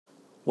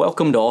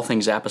Welcome to All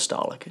Things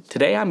Apostolic.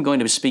 Today I'm going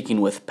to be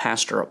speaking with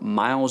Pastor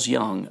Miles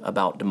Young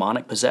about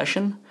demonic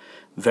possession,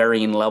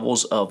 varying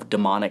levels of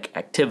demonic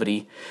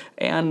activity,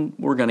 and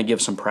we're going to give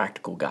some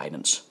practical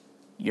guidance.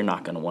 You're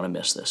not going to want to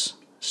miss this.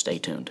 Stay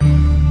tuned.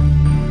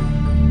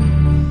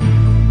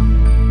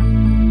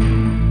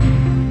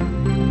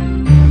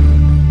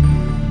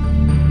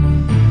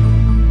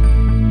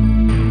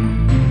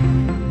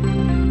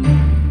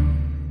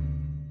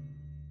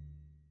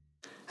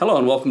 Hello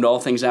and welcome to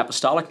All Things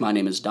Apostolic. My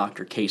name is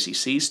Dr. Casey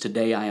Cease.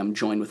 Today I am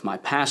joined with my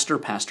pastor,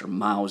 Pastor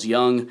Miles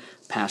Young,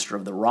 pastor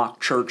of the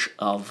Rock Church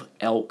of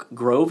Elk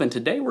Grove. And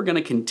today we're going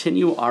to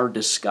continue our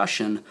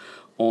discussion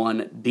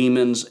on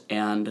demons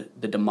and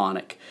the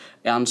demonic.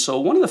 And so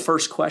one of the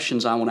first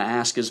questions I want to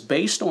ask is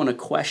based on a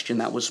question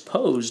that was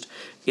posed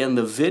in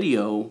the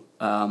video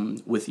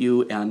with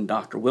you and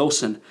Dr.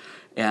 Wilson.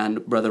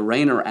 And Brother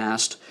Rayner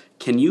asked,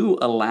 can you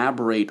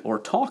elaborate or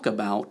talk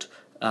about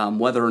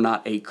whether or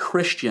not a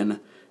Christian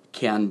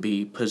can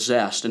be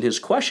possessed? And his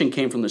question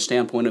came from the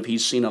standpoint of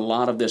he's seen a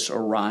lot of this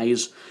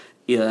arise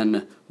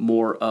in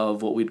more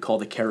of what we'd call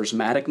the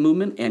charismatic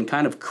movement and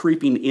kind of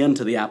creeping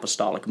into the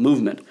apostolic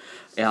movement.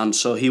 And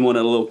so he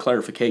wanted a little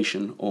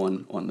clarification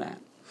on that.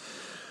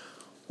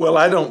 Well,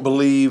 I don't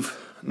believe,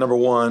 number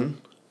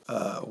one,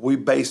 we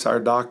base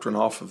our doctrine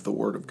off of the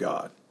Word of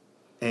God.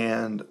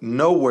 And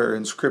nowhere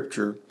in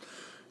Scripture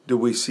do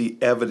we see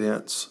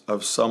evidence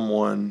of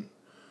someone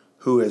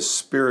who is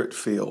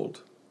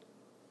Spirit-filled,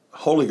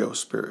 Holy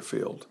Ghost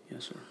Spirit-filled,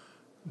 Yes, sir.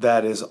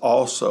 that is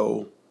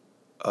also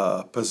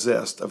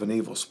possessed of an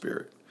evil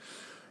spirit.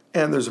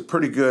 And there's a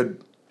pretty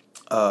good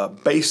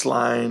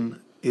baseline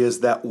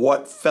is that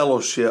what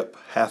fellowship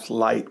hath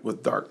light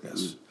with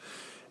darkness?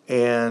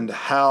 And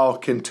how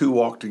can two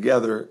walk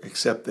together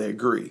except they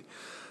agree?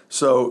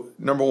 So,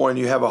 number one,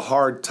 you have a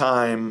hard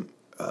time.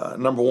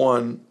 Number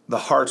one, the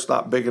heart's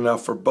not big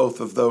enough for both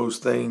of those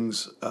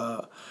things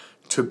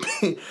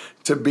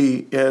to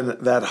be in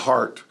that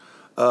heart.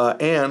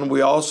 And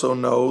we also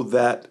know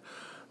that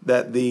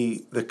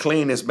the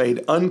clean is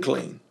made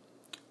unclean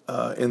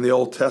in the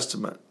Old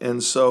Testament.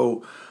 And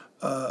so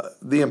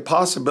the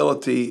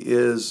impossibility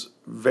is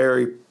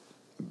very,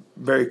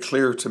 very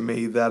clear to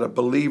me that a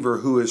believer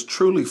who is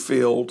truly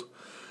filled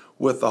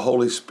with the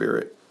Holy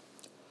Spirit,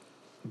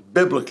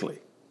 biblically,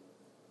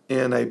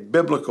 in a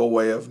biblical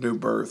way of new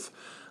birth,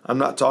 I'm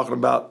not talking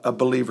about a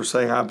believer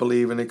saying, I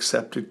believe and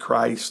accepted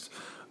Christ.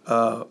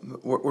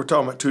 We're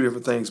talking about two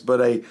different things,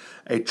 but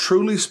a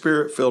truly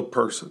Spirit-filled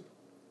person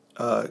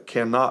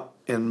cannot,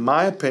 in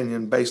my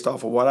opinion, based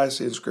off of what I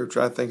see in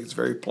Scripture, I think it's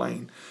very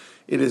plain.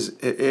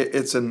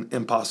 It's an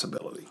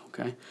impossibility.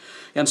 Okay.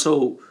 And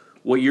so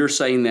what you're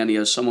saying then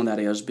is someone's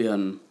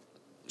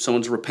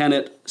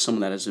repentant,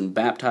 someone that has been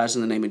baptized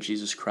in the name of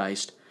Jesus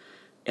Christ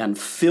and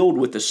filled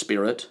with the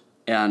Spirit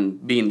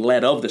and being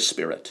led of the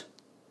Spirit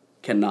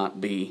cannot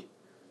be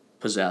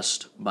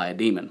possessed by a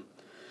demon.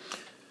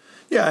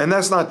 Yeah, and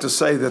that's not to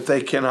say that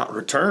they cannot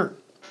return.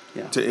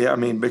 Yeah.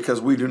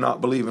 Because we do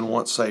not believe in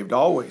once saved,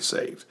 always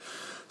saved.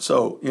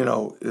 So,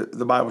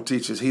 the Bible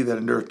teaches he that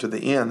endureth to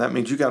the end. That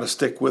means you got to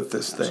stick with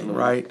this thing,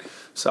 right?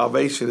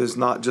 Salvation is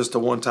not just a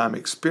one-time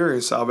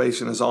experience.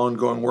 Salvation is an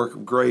ongoing work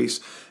of grace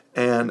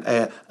and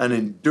an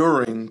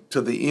enduring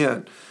to the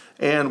end.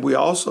 And we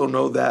also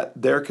know that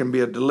there can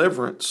be a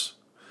deliverance.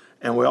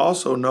 And we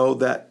also know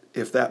that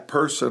if that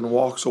person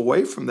walks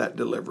away from that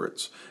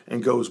deliverance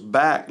and goes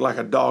back like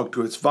a dog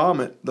to its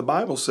vomit, the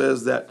Bible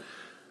says that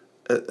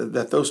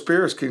those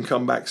spirits can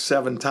come back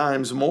 7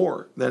 times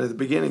more than at the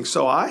beginning.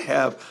 So I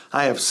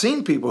have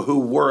seen people who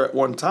were at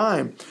one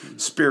time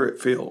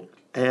Spirit-filled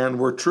and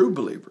were true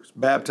believers,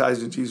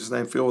 baptized in Jesus'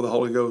 name, filled with the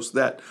Holy Ghost,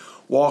 that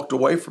walked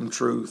away from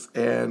truth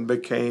and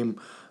became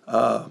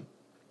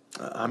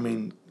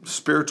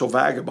spiritual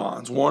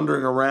vagabonds,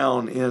 wandering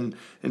around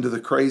into the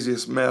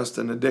craziest mess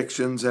and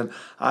addictions, and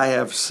I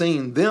have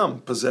seen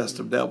them possessed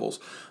of devils.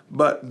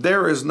 But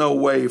there is no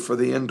way for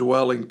the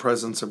indwelling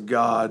presence of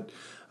God.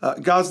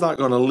 God's not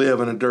going to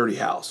live in a dirty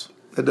house.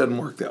 It doesn't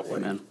work that way.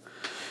 Amen.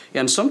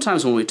 And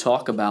sometimes when we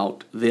talk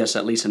about this,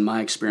 at least in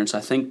my experience,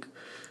 I think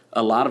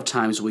a lot of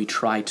times we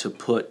try to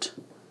put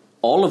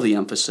all of the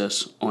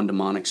emphasis on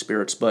demonic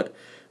spirits, but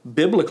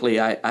biblically,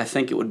 I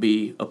think it would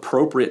be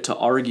appropriate to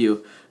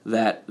argue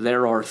that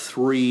there are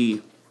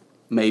 3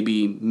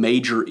 maybe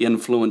major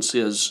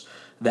influences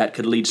that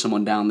could lead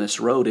someone down this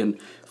road. In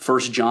 1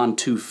 John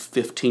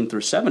 2:15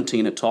 through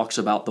 17, it talks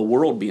about the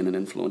world being an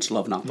influence,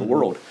 love not the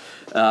world.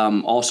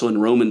 Also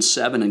in Romans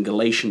 7 and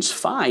Galatians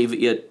 5,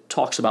 it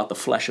talks about the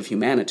flesh of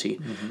humanity.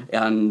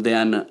 And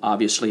then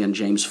obviously in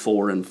James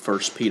 4 and 1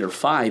 Peter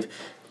 5,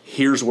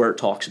 here's where it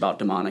talks about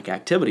demonic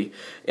activity.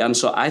 And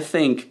so I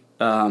think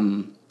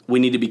we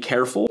need to be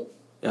careful.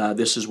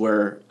 This is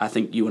where I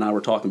think you and I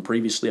were talking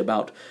previously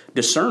about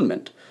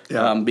discernment,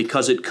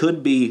 because it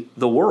could be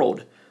the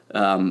world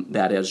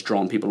that has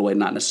drawn people away,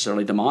 not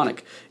necessarily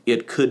demonic.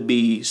 It could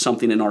be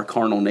something in our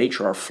carnal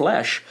nature, our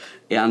flesh,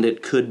 and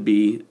it could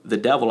be the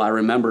devil. I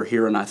remember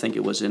hearing, I think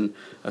it was in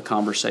a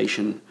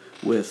conversation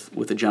with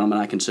a gentleman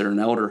I consider an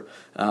elder,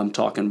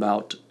 talking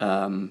about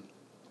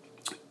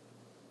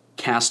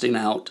casting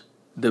out,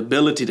 the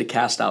ability to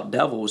cast out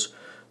devils,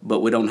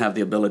 but we don't have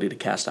the ability to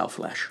cast out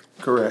flesh.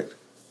 Correct.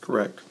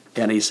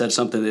 And he said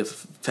something to the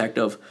effect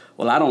of,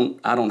 well,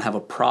 I don't have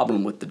a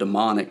problem with the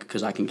demonic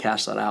because I can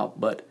cast that out,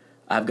 but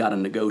I've got to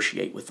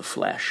negotiate with the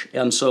flesh.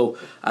 And so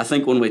I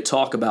think when we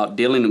talk about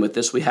dealing with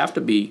this, we have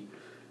to be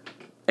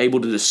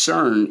able to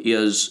discern,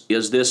 is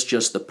this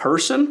just the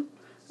person?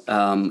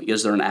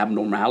 Is there an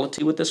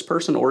abnormality with this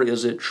person, or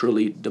is it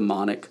truly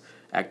demonic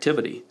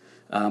activity?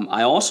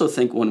 I also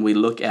think when we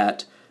look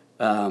at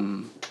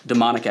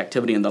demonic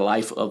activity in the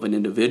life of an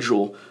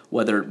individual,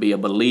 whether it be a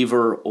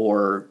believer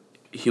or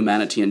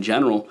humanity in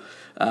general,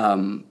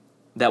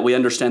 that we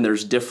understand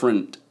there's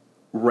different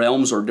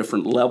realms or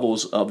different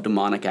levels of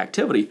demonic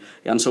activity.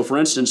 And so, for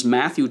instance,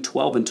 Matthew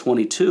 12 and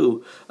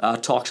 22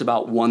 talks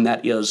about one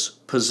that is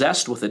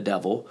possessed with a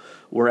devil,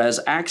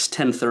 whereas Acts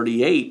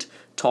 10:38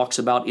 talks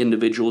about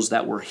individuals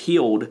that were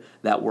healed,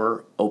 that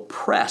were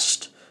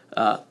oppressed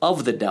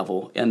of the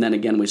devil. And then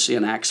again, we see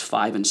in Acts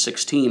 5 and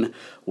 16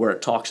 where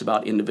it talks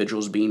about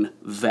individuals being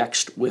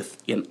vexed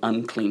with an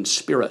unclean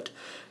spirit.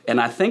 And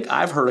I think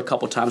I've heard a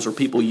couple times where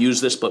people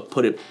use this but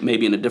put it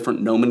maybe in a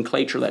different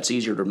nomenclature that's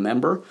easier to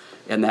remember,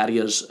 and that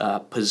is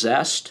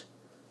possessed,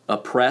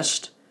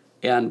 oppressed,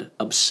 and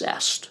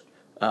obsessed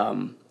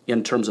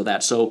in terms of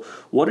that. So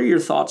what are your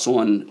thoughts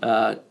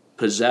on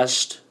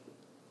possessed,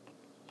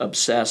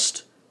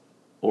 obsessed,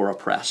 or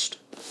oppressed?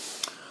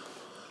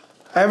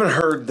 I haven't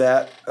heard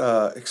that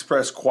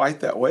expressed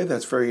quite that way.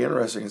 That's very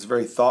interesting. It's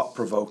very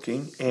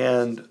thought-provoking.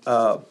 And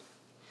let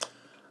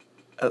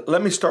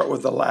me start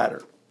with the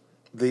latter,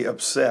 the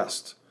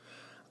obsessed.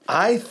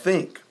 I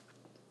think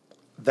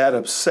that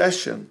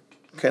obsession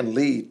can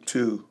lead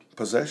to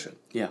possession.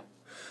 Yeah.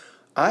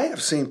 I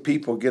have seen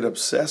people get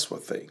obsessed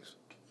with things.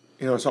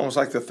 You know, it's almost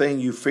like the thing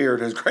you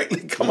feared has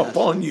greatly come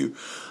upon you.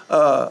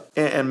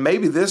 And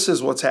maybe this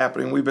is what's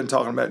happening. We've been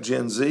talking about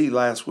Gen Z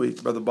last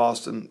week, Brother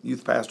Boston,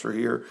 youth pastor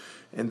here,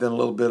 and then a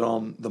little bit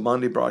on the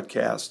Monday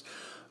broadcast.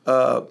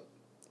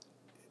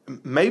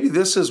 Maybe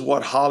this is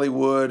what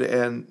Hollywood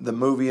and the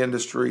movie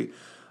industry,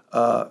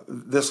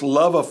 this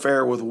love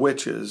affair with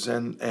witches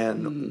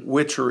and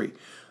witchery,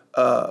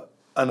 an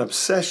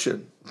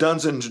obsession,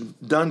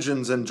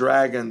 Dungeons and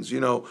Dragons, you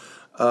know,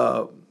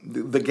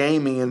 the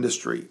gaming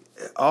industry.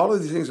 All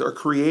of these things are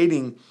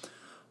creating,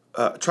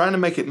 trying to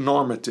make it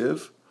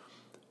normative,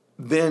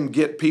 then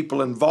get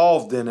people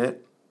involved in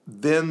it,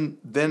 then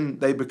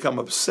they become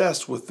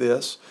obsessed with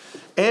this.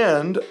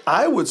 And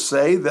I would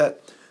say that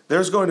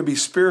there's going to be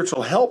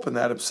spiritual help in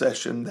that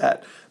obsession,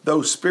 that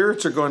those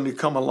spirits are going to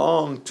come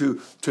along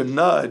to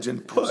nudge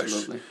and push.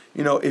 Absolutely.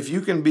 You know, if you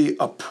can be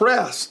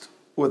oppressed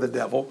with the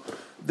devil,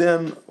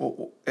 then,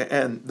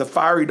 and the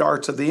fiery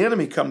darts of the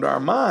enemy come to our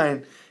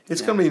mind,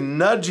 it's going to be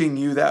nudging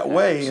you that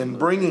way. Absolutely. And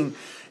bringing,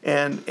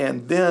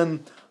 and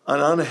then an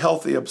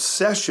unhealthy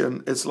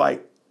obsession. It's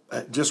like,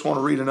 I just want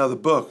to read another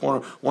book,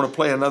 want to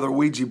play another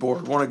Ouija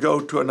board, want to go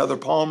to another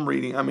palm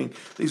reading. I mean,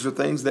 these are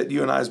things that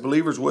you and I as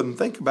believers wouldn't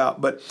think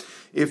about. But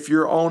if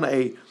you're on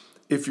a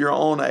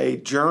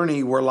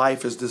journey where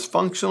life is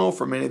dysfunctional,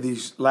 for many of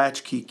these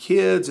latchkey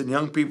kids and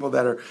young people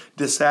that are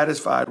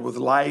dissatisfied with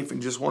life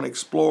and just want to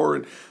explore,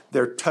 and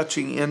they're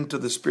touching into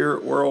the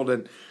spirit world.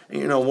 And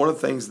you know, one of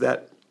the things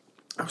that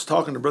I was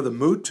talking to Brother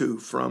Mutu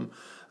from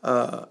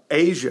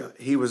Asia.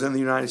 He was in the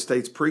United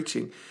States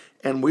preaching,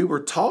 and we were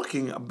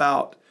talking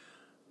about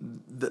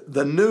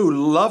the new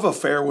love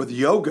affair with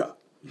yoga,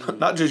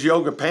 not just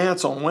yoga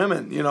pants on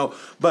women, you know,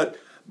 but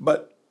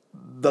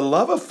the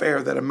love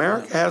affair that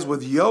America has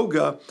with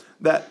yoga,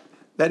 that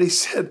he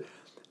said,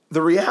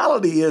 the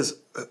reality is,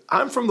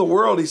 I'm from the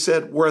world, he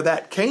said, where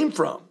that came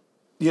from,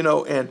 you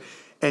know,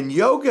 and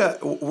yoga,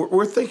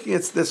 we're thinking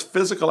it's this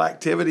physical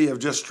activity of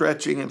just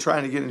stretching and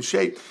trying to get in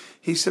shape.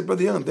 He said,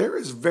 Brother Young, there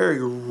is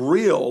very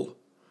real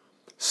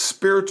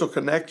spiritual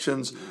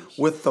connections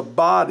with the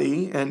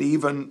body, and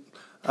even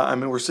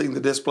we're seeing the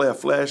display of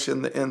flesh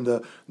and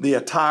the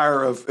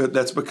attire of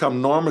that's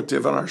become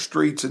normative on our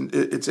streets, and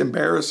it's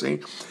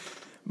embarrassing.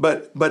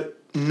 But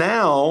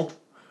now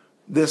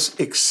this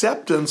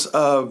acceptance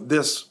of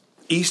this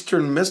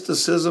Eastern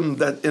mysticism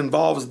that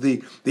involves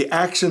the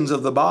actions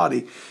of the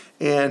body,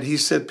 and he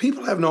said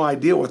people have no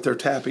idea what they're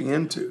tapping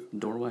into.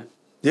 Doorway.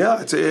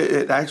 Yeah,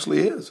 it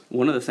actually is.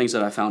 One of the things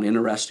that I found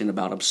interesting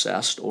about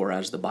obsessed, or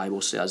as the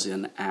Bible says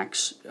in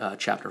Acts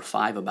chapter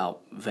 5 about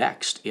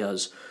vexed,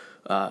 is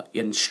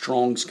in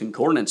Strong's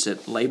Concordance,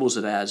 it labels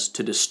it as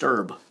to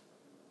disturb,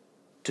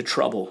 to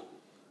trouble,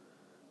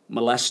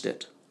 molest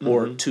it,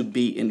 or to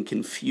be in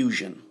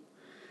confusion.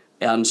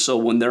 And so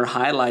when they're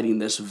highlighting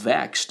this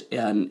vexed,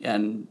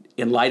 and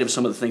in light of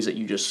some of the things that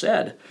you just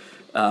said,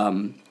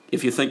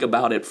 if you think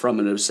about it from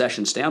an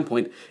obsession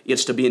standpoint,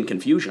 it's to be in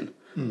confusion.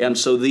 And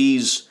so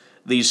these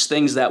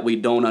things that we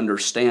don't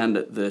understand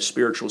the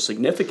spiritual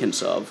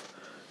significance of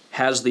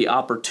has the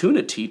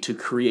opportunity to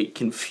create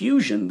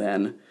confusion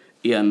then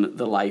in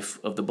the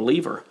life of the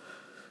believer.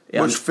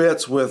 And which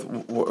fits with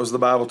what was the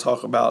Bible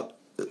talk about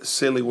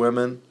silly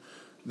women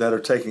that are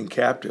taken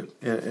captive,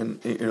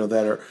 and you know,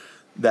 that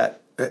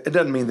it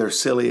doesn't mean they're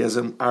silly as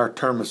in our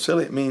term of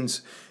silly. It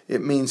means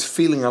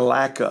feeling a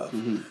lack of.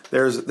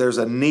 There's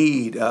a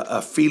need,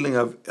 a feeling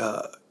of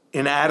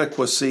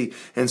inadequacy,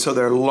 and so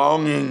they're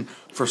longing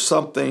for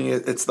something.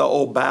 It's the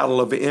old battle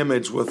of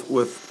image with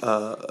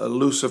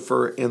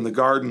Lucifer in the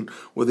garden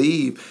with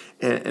Eve,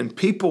 and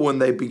people, when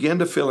they begin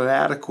to feel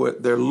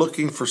inadequate, they're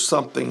looking for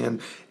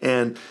something,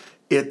 and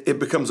it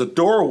becomes a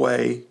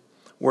doorway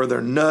where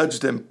they're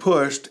nudged and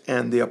pushed,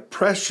 and the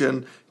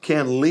oppression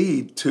can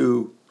lead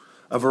to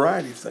a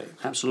variety of things.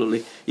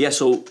 Absolutely. Yeah,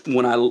 so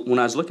when I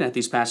was looking at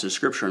these passages of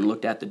Scripture and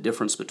looked at the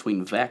difference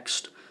between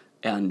vexed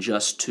and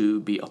just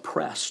to be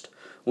oppressed,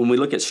 when we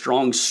look at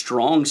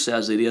Strong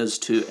says it is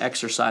to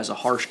exercise a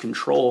harsh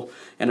control,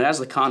 and it has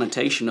the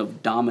connotation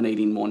of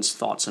dominating one's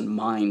thoughts and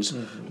minds,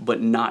 but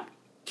not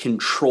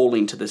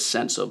controlling to the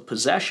sense of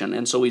possession.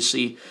 And so we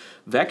see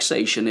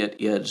vexation, it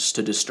is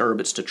to disturb,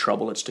 it's to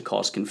trouble, it's to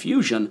cause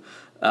confusion.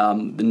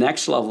 The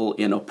next level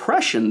in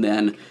oppression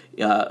then,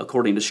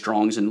 according to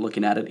Strong's and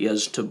looking at it,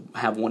 is to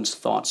have one's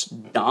thoughts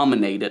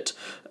dominate it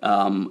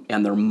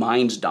and their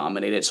minds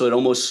dominate it. So it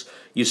almost,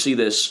 you see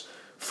this,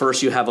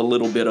 first you have a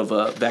little bit of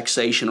a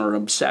vexation or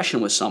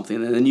obsession with something,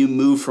 and then you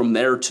move from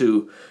there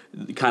to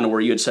kind of where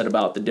you had said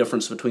about the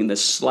difference between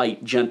this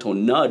slight, gentle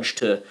nudge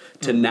to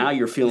now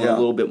you're feeling a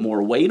little bit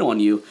more weight on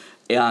you.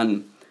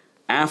 And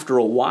after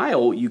a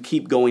while, you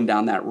keep going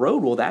down that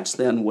road. Well, that's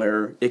then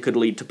where it could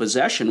lead to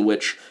possession,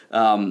 which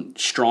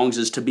Strong's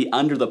is to be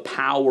under the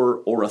power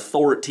or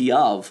authority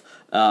of.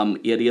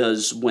 It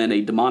is when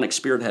a demonic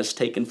spirit has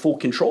taken full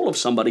control of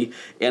somebody,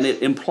 and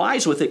it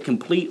implies with it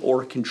complete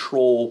or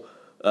control,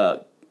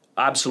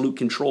 absolute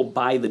control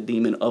by the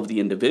demon of the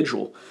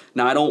individual.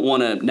 Now, I don't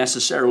want to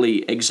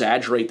necessarily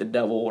exaggerate the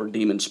devil or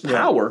demon's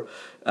power,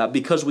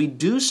 because we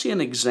do see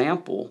an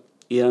example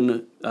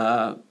in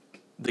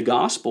the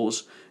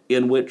Gospels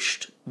in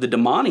which the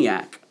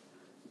demoniac,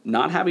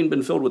 not having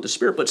been filled with the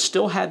Spirit, but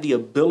still had the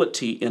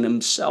ability in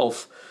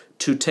himself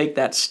to take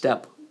that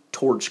step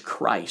towards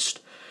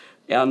Christ.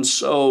 And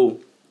so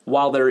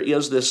while there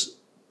is this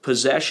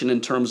possession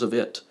in terms of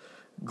it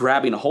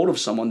grabbing a hold of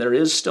someone, there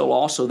is still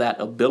also that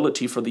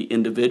ability for the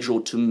individual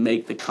to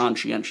make the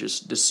conscientious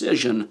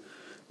decision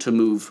to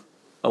move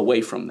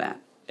away from that.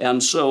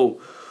 And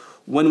so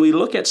when we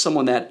look at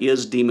someone that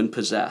is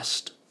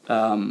demon-possessed,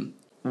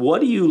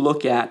 what do you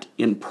look at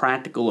in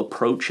practical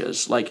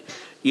approaches? Like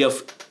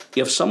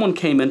if someone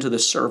came into the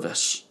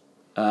service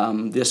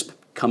this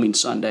coming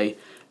Sunday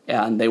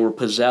and they were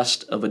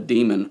possessed of a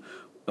demon,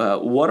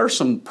 what are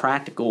some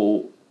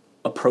practical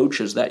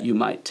approaches that you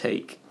might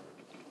take?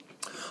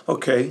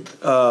 Okay.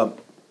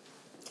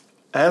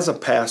 As a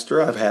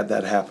pastor, I've had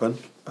that happen.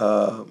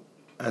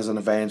 As an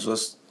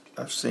evangelist,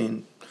 I've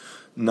seen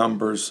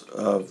numbers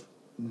of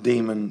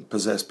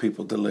demon-possessed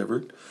people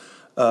delivered.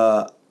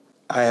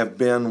 I have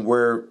been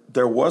where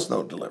there was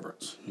no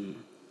deliverance,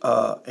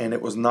 and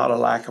it was not a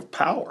lack of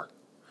power,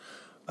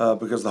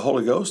 because the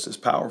Holy Ghost is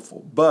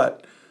powerful,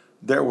 but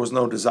there was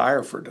no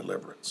desire for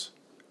deliverance.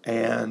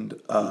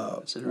 And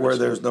where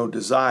there's no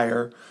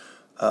desire,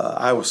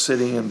 I was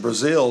sitting in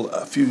Brazil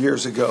a few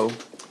years ago,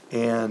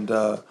 and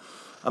a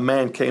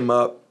man came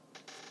up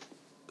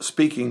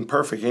speaking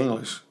perfect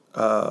English,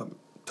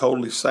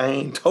 totally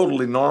sane,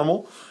 totally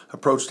normal,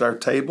 approached our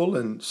table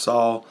and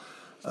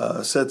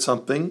said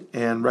something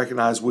and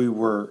recognized we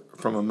were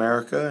from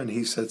America, and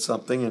he said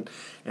something,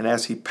 and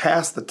as he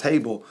passed the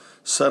table,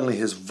 suddenly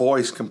his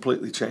voice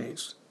completely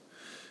changed.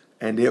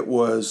 And it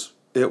was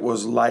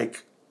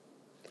like,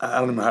 I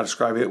don't know how to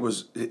describe it. It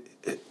was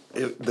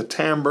the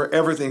timbre,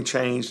 everything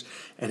changed,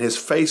 and his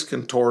face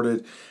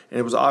contorted, and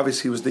it was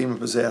obvious he was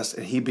demon-possessed,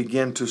 and he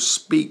began to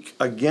speak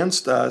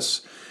against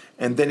us,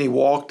 and then he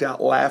walked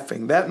out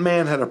laughing. That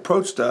man had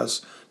approached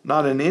us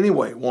not in any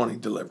way wanting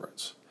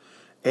deliverance,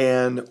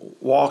 and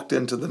walked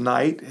into the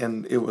night,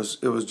 and it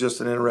was just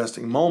an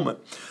interesting moment.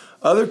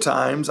 Other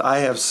times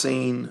I was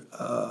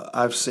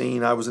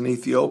in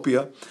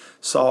Ethiopia,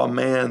 saw a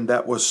man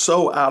that was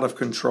so out of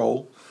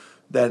control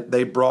that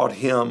they brought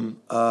him,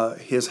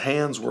 his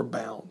hands were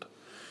bound,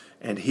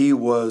 and he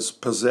was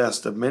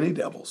possessed of many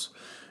devils.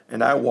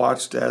 And I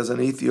watched as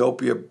an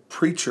Ethiopia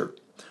preacher.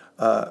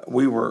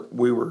 We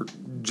were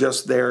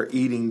just there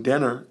eating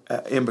dinner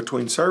in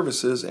between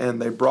services,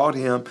 and they brought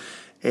him,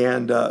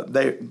 and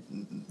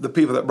the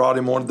people that brought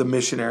him on, the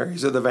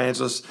missionaries or the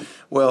evangelists,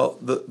 well,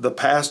 the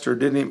pastor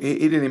didn't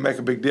even make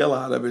a big deal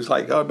out of it. He's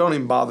like, oh, don't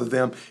even bother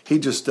them. He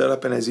just stood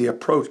up, and as he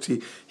approached,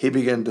 he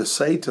began to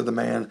say to the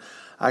man,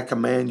 I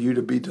command you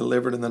to be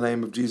delivered in the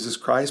name of Jesus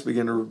Christ,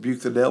 began to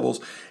rebuke the devils.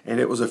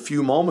 And it was a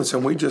few moments,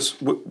 and we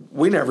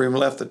never even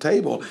left the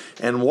table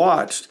and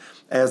watched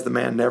as the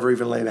man never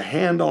even laid a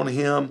hand on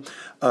him.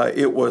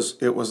 It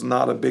was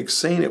not a big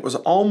scene. It was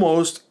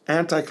almost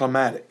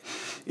anticlimactic.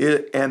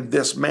 And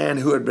this man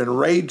who had been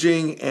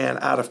raging and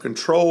out of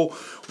control,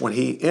 when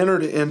he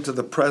entered into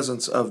the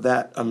presence of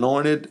that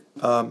anointed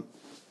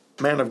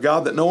man of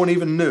God that no one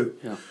even knew,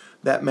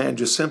 that man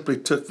just simply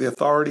took the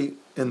authority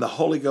in the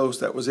Holy Ghost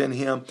that was in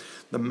him.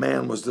 The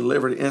man was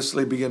delivered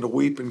instantly, began to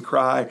weep and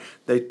cry.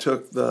 They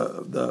took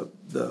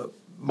the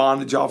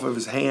bondage off of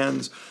his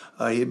hands.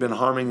 He had been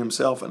harming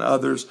himself and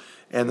others,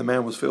 and the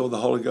man was filled with the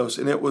Holy Ghost.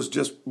 And it was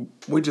just,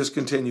 we just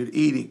continued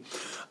eating.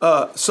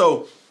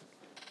 So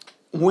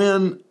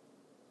when,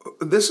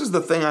 this is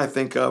the thing I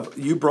think of,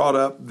 you brought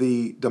up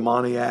the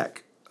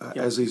demoniac,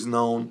 as he's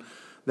known,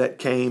 that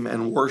came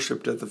and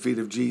worshiped at the feet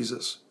of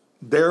Jesus.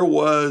 There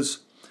was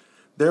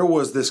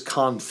this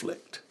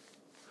conflict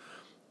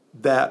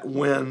that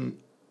when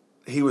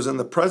he was in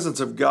the presence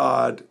of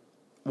God,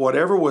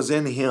 whatever was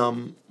in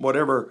him,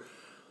 whatever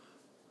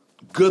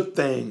good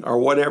thing or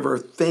whatever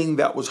thing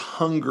that was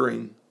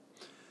hungering,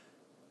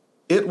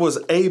 it was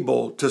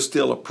able to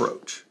still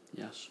approach.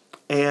 Yes.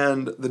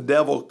 And the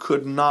devil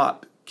could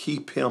not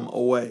keep him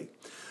away.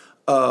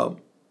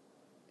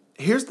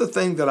 Here's the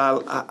thing that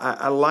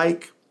I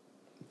like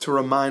to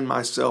remind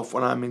myself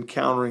when I'm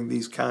encountering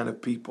these kind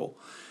of people,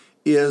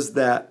 is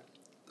that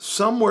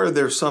somewhere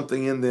there's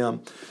something in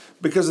them,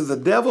 because if the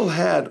devil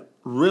had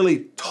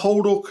really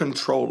total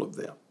control of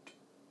them,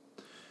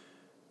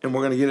 and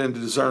we're going to get into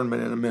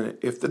discernment in a minute,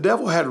 if the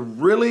devil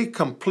had really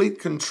complete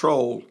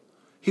control,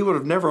 he would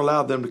have never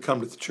allowed them to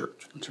come to the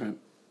church. That's right.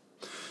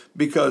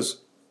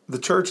 Because the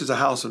church is a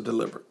house of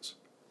deliverance.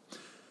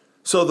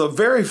 So the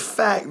very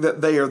fact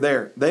that they are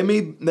there, they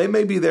may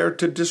be there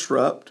to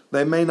disrupt.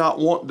 They may not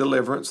want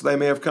deliverance. They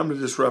may have come to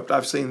disrupt.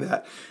 I've seen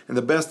that. And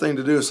the best thing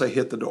to do is say,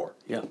 hit the door.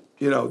 Yeah.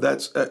 You know,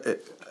 that's,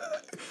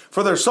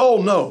 for their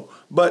soul, no.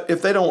 But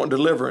if they don't want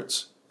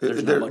deliverance,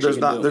 there's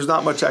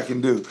not much I can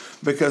do,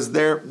 because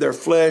their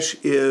flesh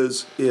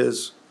is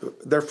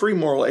they're free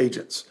moral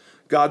agents.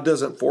 God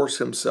doesn't force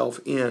himself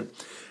in.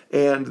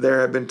 And there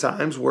have been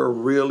times where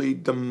really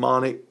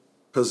demonic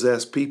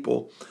possessed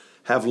people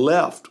have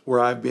left where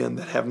I've been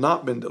that have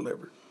not been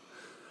delivered,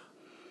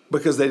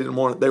 because they didn't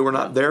want it. They were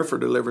not there for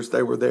deliverance.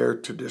 They were there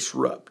to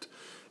disrupt.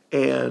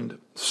 And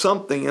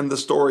something in the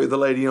story of the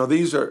lady,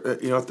 these are,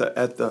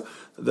 at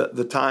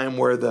the time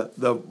where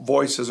the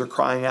voices are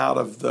crying out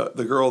of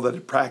the girl that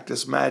had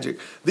practiced magic.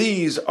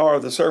 These are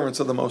the servants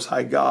of the Most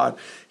High God.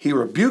 He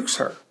rebukes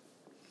her.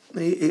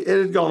 It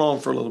had gone on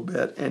for a little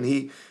bit, and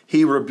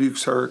he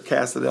rebukes her,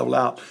 casts the devil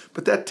out.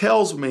 But that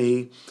tells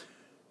me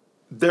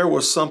there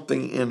was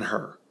something in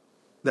her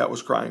that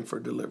was crying for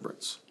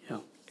deliverance. Yeah.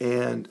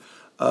 And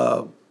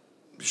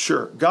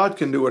sure, God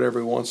can do whatever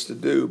he wants to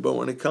do, but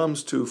when it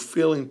comes to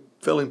filling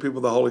people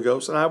with the Holy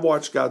Ghost, and I've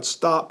watched God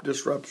stop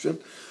disruption,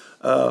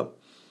 the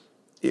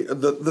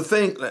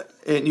thing,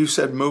 and you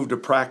said move to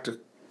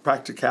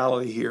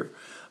practicality here.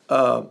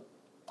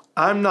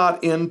 I'm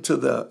not into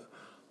the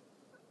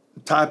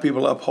tie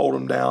people up, hold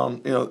them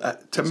down. To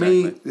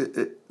Exactly.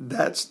 me,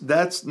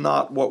 that's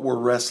not what we're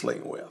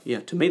wrestling with. Yeah,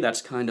 to me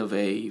that's kind of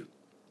a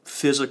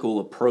physical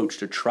approach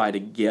to try to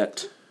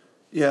get.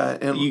 Yeah,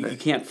 and you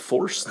can't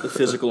force the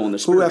physical on the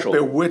who have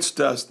spiritual. bewitched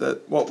us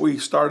that what we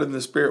started in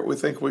the spirit we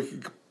think we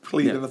can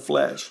complete in the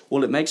flesh.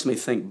 Well, it makes me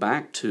think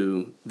back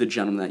to the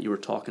gentleman that you were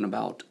talking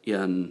about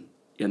in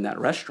that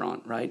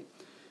restaurant, right?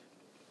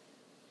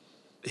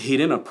 He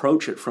didn't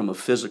approach it from a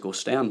physical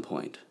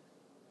standpoint.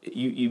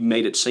 You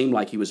made it seem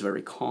like he was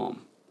very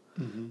calm.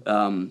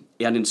 Mm-hmm.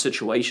 And in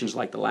situations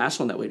like the last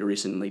one that we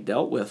recently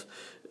dealt with,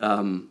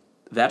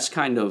 that's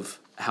kind of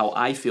how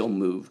I feel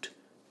moved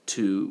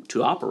to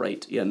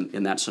operate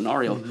in that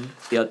scenario.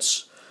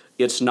 Mm-hmm.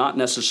 It's not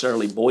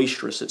necessarily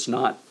boisterous. It's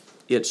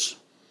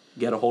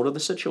get a hold of the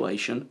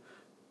situation,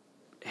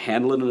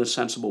 handle it in a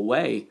sensible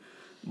way.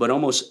 But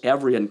almost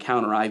every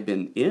encounter I've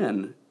been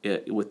in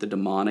with the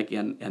demonic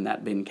and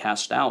that being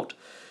cast out,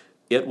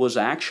 it was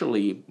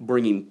actually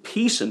bringing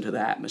peace into the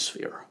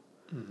atmosphere,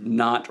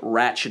 not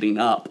ratcheting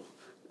up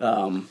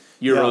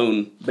your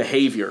own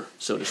behavior,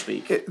 so to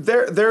speak.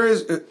 There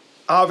is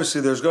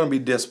obviously there's going to be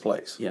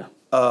displays. Yeah.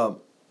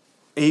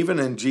 Even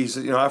in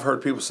Jesus, I've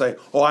heard people say,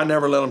 "Oh, I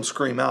never let them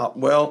scream out."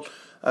 Well,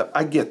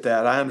 I get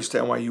that. I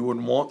understand why you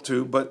wouldn't want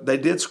to, but they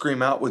did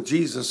scream out with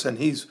Jesus, and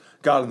he's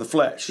God in the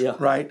flesh,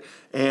 right?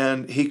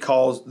 And he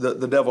calls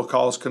the devil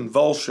calls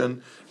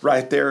convulsion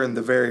right there in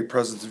the very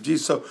presence of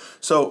Jesus.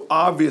 So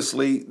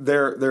obviously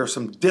there are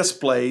some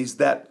displays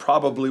that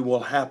probably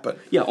will happen.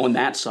 Yeah, on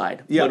that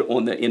side. Yeah. But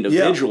on the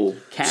individual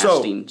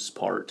castings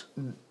part.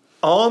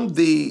 On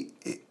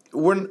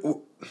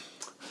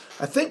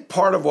I think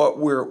part of what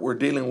we're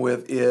dealing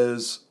with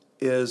is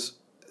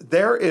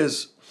there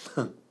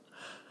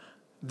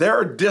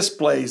are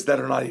displays that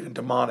are not even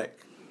demonic.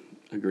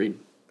 Agreed.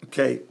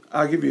 Okay,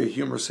 I'll give you a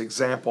humorous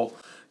example.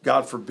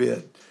 God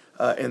forbid,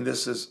 and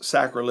this is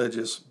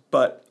sacrilegious,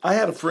 but I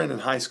had a friend in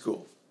high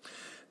school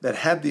that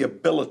had the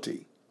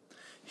ability.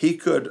 He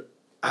could,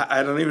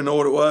 I don't even know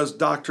what it was,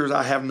 doctors,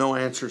 I have no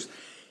answers.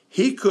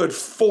 He could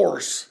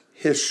force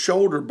his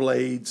shoulder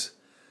blades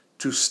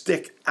to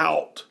stick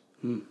out.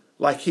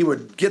 Like he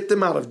would get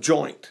them out of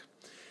joint.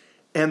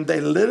 And they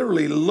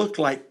literally looked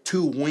like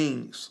two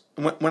wings.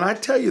 When I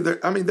tell you,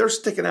 they're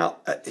sticking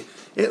out.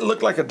 It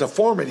looked like a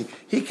deformity.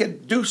 He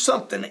could do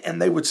something and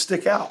they would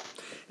stick out.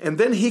 And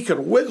then he could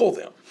wiggle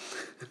them.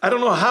 I don't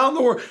know how in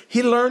the world.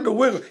 He learned to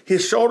wiggle.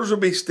 His shoulders would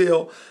be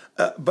still,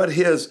 but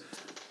his,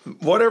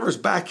 whatever's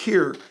back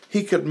here,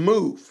 he could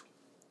move.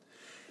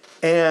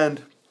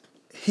 And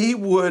he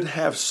would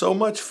have so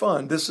much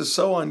fun. This is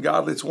so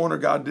ungodly. It's a wonder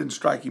God didn't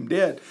strike him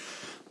dead.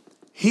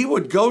 He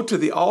would go to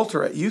the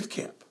altar at youth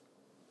camp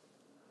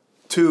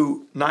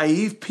to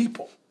naive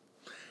people,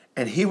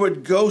 and he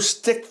would go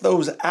stick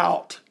those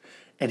out,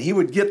 and he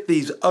would get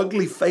these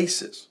ugly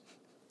faces,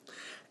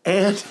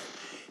 and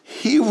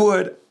he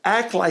would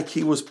act like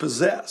he was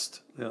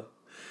possessed. Yeah.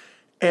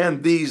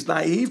 And these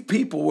naive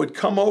people would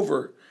come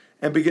over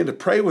and begin to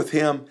pray with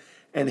him,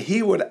 and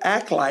he would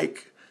act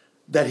like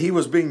that he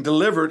was being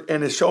delivered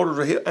and his shoulders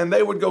were healed, and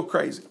they would go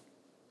crazy.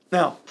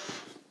 Now,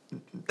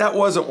 that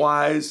wasn't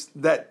wise.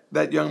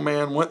 That young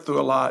man went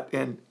through a lot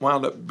and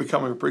wound up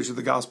becoming a preacher of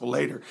the gospel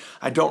later.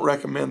 I don't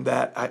recommend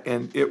that.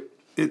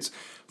 It's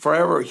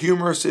forever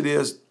humorous. It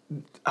is.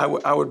 I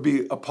would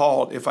be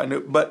appalled if I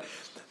knew. But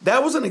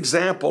that was an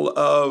example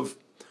of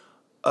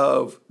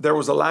there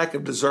was a lack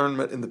of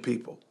discernment in the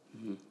people.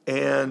 Mm-hmm.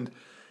 And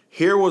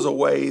here was a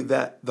way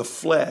that the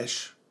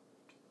flesh,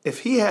 if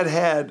he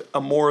had a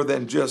more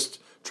than just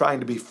trying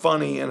to be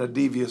funny in a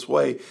devious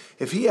way,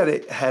 if he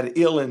had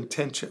ill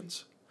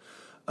intentions,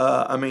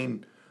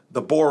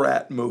 the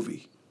Borat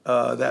movie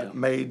that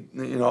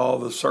made all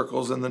the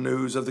circles in the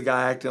news of the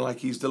guy acting like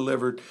he's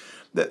delivered.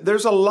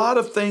 There's a lot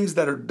of things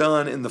that are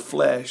done in the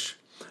flesh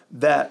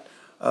that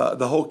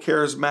the whole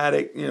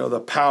charismatic, the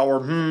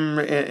power,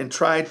 and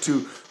tried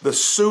to, the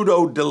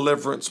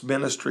pseudo-deliverance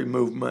ministry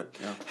movement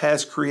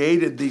has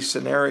created these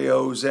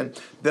scenarios, and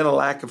then a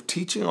lack of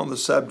teaching on the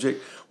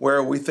subject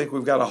where we think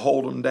we've got to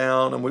hold them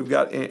down, and we've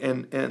got,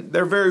 and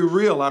they're very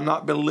real. I'm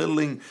not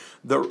belittling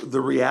the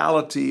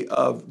reality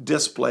of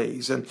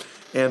displays.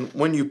 And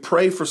when you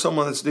pray for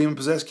someone that's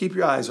demon-possessed, keep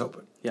your eyes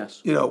open.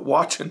 Yes.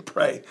 Watch and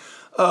pray.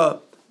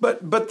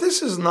 But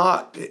this is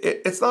not,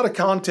 it's not a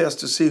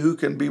contest to see who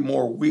can be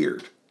more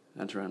weird.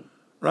 That's right.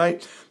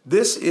 Right?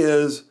 This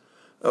is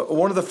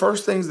one of the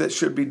first things that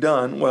should be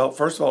done. Well,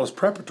 first of all, is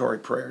preparatory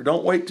prayer.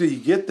 Don't wait till you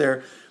get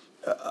there.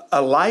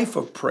 A life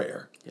of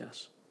prayer.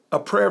 Yes. A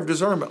prayer of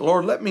discernment.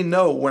 Lord, let me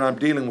know when I'm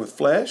dealing with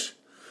flesh,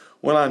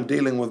 when I'm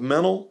dealing with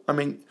mental.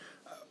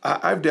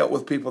 I've dealt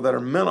with people that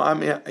are mental.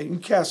 You can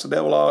cast the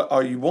devil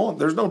all you want.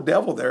 There's no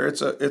devil there.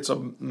 It's a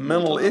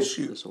mental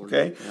issue. Disorder.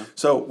 Okay? Yeah.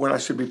 So when I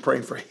should be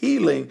praying for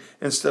healing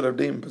instead of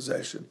demon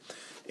possession.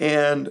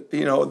 And,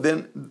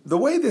 then the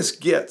way this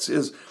gets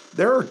is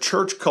there are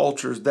church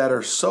cultures that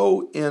are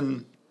so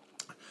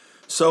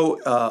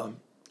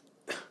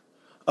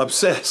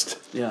obsessed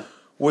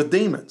with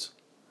demons.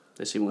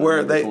 They see one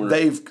where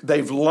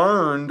they've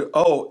learned,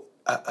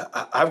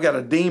 I've got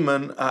a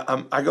demon.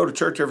 I go to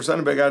church every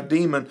Sunday, but I got a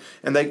demon,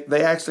 and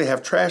they actually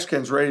have trash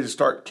cans ready to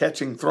start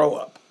catching throw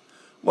up,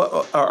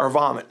 or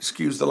vomit.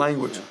 Excuse the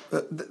language.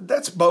 Yeah.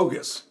 That's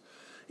bogus.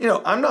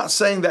 I'm not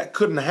saying that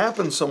couldn't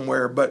happen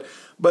somewhere, but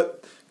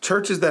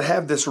churches that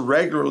have this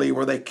regularly,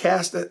 where they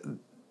cast it,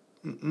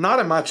 not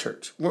in my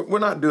church. We're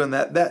not doing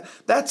that.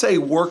 That's a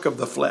work of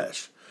the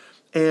flesh,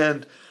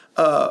 and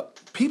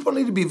people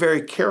need to be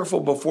very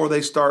careful before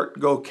they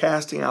go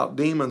casting out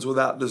demons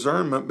without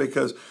discernment,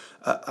 because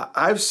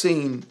I've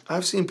seen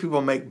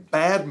people make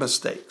bad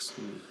mistakes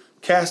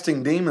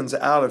casting demons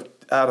out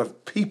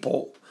of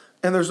people,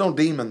 and there's no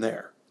demon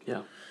there.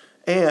 Yeah.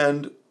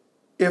 And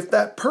if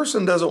that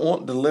person doesn't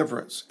want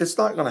deliverance, it's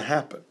not going to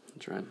happen.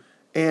 That's right.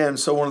 And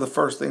so one of the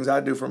first things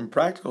I do from a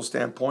practical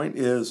standpoint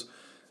is,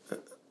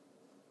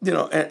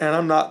 and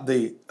I'm not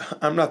the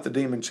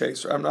demon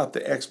chaser. I'm not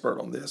the expert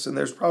on this. And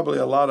there's probably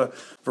a lot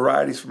of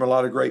varieties from a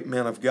lot of great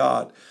men of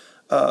God.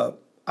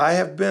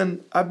 I've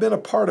been a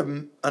part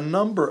of a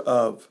number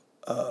of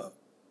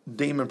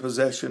demon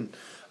possession,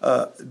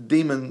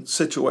 demon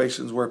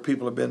situations where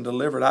people have been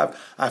delivered.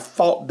 I've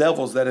fought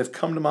devils that have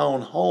come to my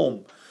own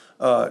home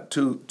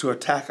to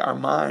attack our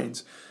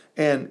minds.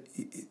 And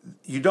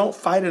you don't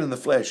fight it in the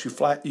flesh. You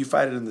fight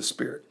it in the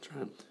spirit. That's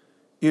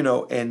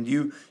right. And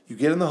you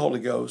get in the Holy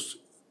Ghost.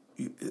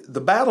 The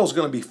battle's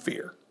going to be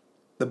fear.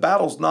 The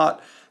battle's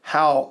not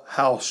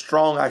how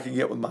strong I can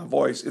get with my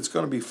voice. It's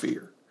going to be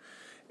fear.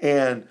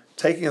 And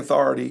taking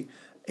authority.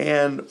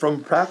 And from a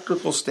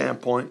practical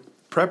standpoint,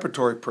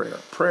 preparatory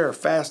prayer,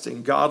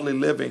 fasting, godly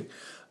living,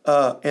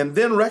 and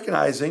then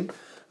recognizing,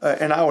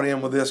 and I would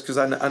end with this because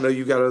I know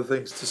you got other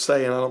things to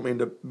say, and I don't mean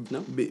to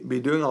be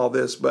doing all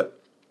this, but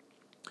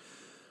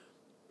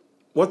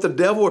what the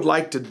devil would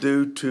like to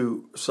do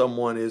to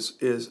someone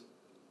is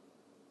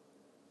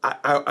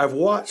I've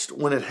watched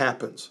when it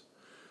happens.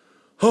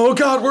 Oh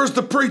God, where's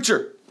the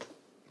preacher?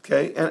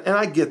 Okay, and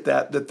I get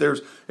that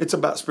it's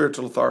about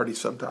spiritual authority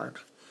sometimes.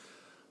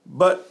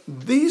 But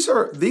these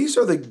are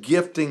the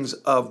giftings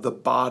of the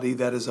body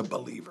that is a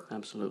believer.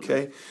 Absolutely.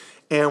 Okay?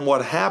 And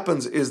what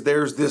happens is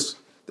there's this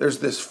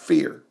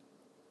fear.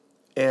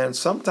 And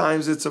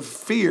sometimes it's a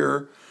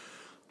fear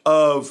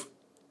of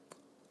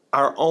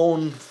our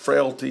own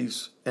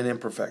frailties and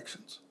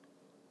imperfections.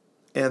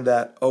 And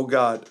that, oh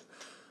God,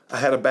 I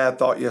had a bad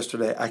thought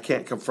yesterday. I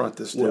can't confront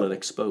this devil. Will it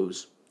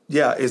expose?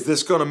 Yeah, is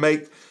this going to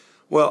make...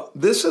 Well,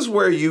 this is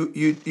where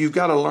you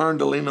got to learn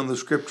to lean on the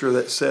scripture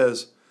that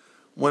says,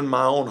 when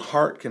my own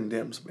heart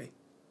condemns me.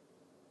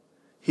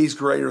 He's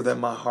greater than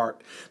my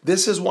heart.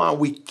 This is why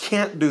we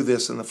can't do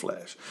this in the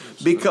flesh.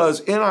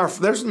 Because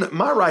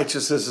my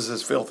righteousness is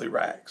as filthy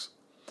rags.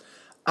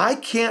 I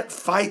can't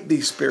fight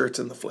these spirits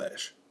in the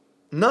flesh.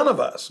 None of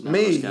us,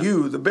 me,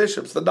 you, the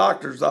bishops, the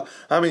doctors, the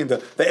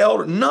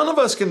elder, none of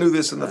us can do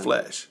this in the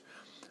flesh.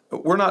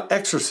 We're not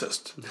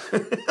exorcists.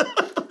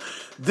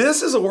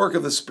 This is a work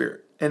of the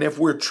Spirit. And if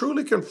we're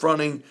truly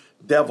confronting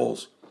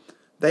devils,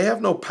 they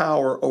have no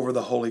power over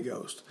the Holy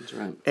Ghost. That's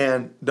right.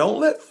 And don't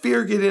let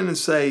fear get in and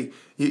say,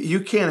 you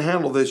can't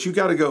handle this. You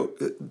got to go.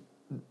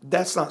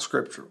 That's not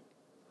scriptural.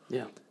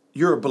 Yeah.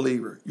 You're a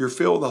believer. You're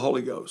filled with the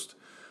Holy Ghost.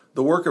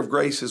 The work of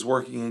grace is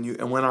working in you.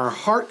 And when our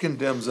heart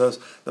condemns us,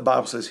 the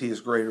Bible says He is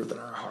greater than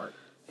our heart.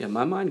 Yeah,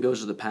 my mind goes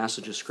to the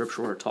passage of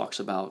Scripture where it talks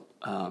about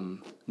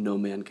no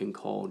man can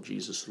call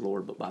Jesus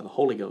Lord but by the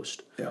Holy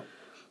Ghost. Yeah.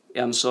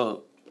 And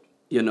so,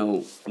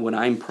 when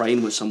I'm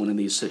praying with someone in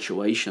these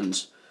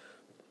situations,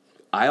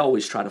 I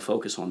always try to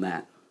focus on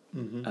that.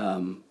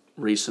 Mm-hmm.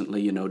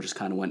 Recently, just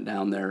kind of went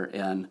down there,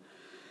 and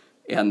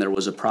there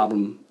was a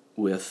problem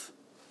with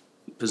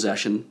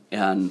possession,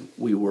 and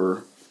we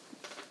were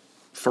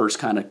first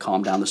kind of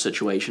calm down the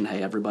situation.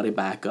 Hey, everybody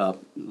back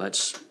up.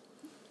 Let's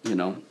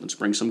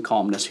bring some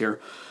calmness here.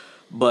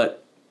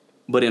 But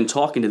in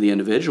talking to the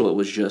individual, it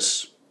was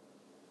just,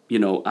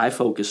 I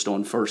focused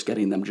on first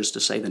getting them just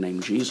to say the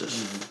name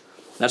Jesus. Mm-hmm.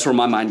 That's where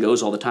my mind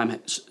goes all the time.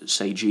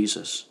 Say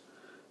Jesus.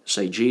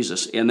 Say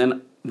Jesus.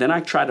 And then I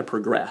try to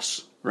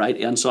progress, right?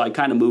 And so I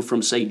kind of move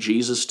from say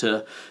Jesus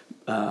to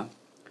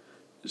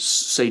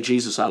say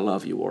Jesus, I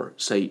love you, or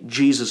say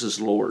Jesus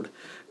is Lord.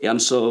 And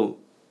so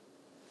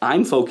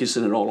I'm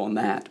focusing it all on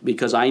that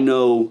because I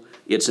know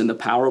it's in the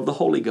power of the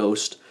Holy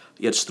Ghost.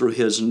 It's through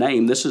His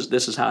name. This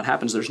is how it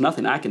happens. There's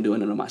nothing I can do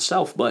in it of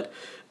myself. But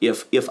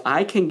if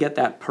I can get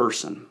that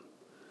person,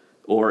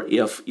 or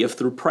if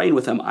through praying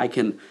with them I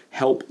can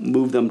help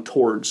move them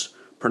towards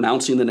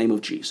pronouncing the name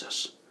of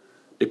Jesus,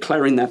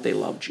 declaring that they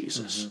love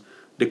Jesus, mm-hmm.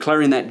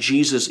 declaring that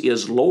Jesus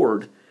is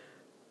Lord,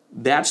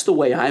 that's the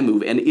way I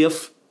move. And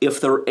if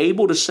they're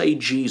able to say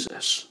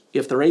Jesus,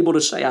 if they're able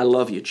to say I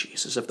love you,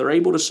 Jesus, if they're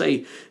able to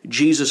say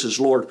Jesus is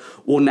Lord,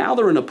 well, now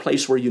they're in a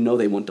place where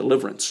they want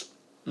deliverance.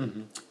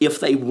 Mm-hmm. If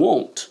they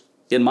won't,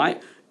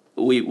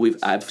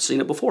 I've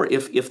seen it before.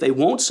 If they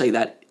won't say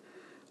that,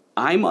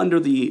 I'm under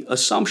the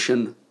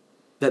assumption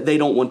that they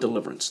don't want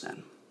deliverance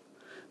then,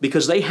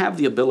 because they have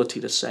the ability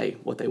to say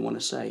what they want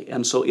to say.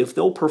 And so if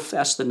they'll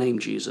profess the name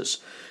Jesus,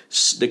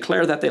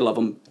 declare that they love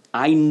Him,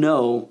 I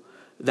know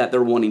that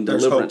they're wanting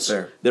deliverance. There's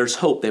hope there. There's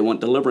hope. They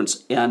want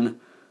deliverance. And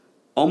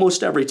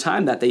almost every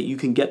time that you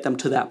can get them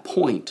to that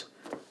point,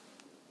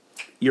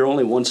 you're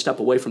only one step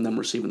away from them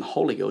receiving the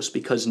Holy Ghost,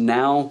 because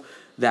now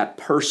that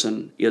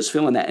person is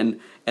feeling that.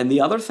 And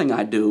the other thing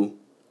I do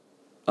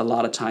a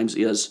lot of times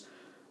is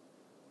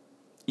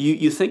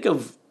you think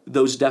of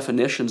those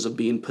definitions of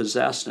being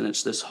possessed, and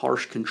it's this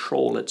harsh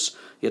control.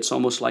 It's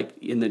almost like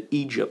in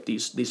Egypt,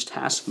 these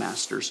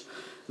taskmasters.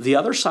 The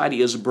other side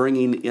is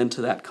bringing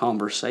into that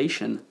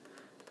conversation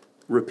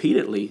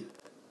repeatedly,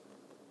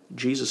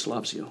 Jesus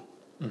loves you.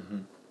 Mm-hmm.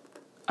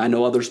 I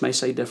know others may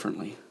say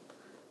differently.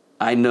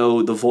 I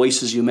know the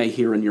voices you may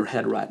hear in your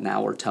head right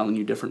now are telling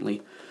you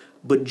differently.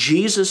 But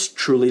Jesus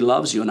truly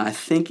loves you, and I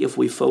think if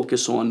we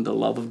focus on the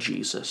love of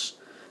Jesus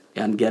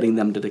and getting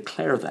them to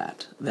declare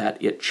that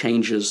it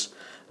changes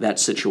that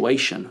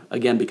situation.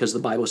 Again, because the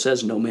Bible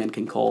says no man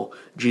can call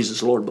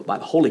Jesus Lord but by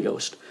the Holy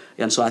Ghost.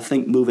 And so I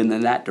think moving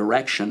in that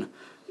direction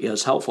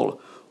is helpful.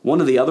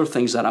 One of the other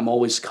things that I'm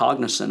always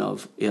cognizant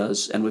of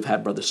is, and we've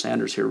had Brother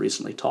Sanders here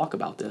recently talk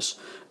about this,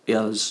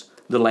 is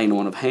the laying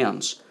on of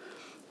hands.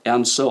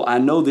 And so I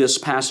know this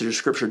passage of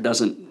Scripture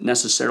doesn't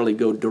necessarily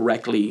go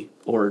directly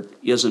or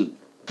isn't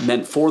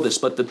meant for this,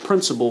 but the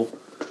principle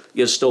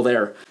is still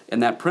there.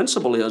 And that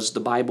principle is, the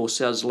Bible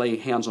says, lay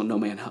hands on no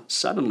man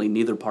suddenly,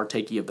 neither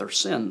partake ye of their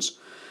sins.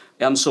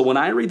 And so when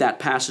I read that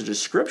passage of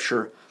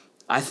Scripture,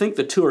 I think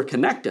the two are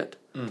connected.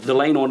 Mm-hmm. The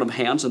laying on of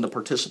hands and the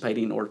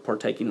participating or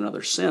partaking in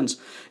other sins.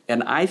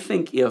 And I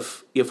think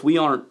if we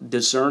aren't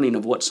discerning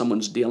of what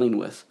someone's dealing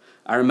with,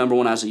 I remember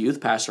when I was a youth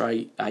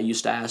pastor, I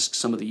used to ask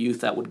some of the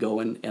youth that would go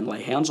and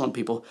lay hands on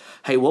people,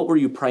 hey, what were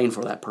you praying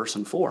for that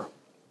person for?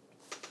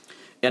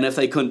 And if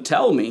they couldn't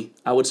tell me,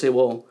 I would say,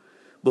 well,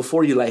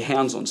 before you lay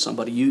hands on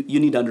somebody, you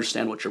need to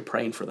understand what you're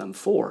praying for them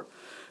for.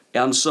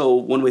 And so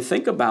when we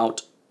think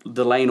about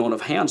the laying on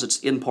of hands, it's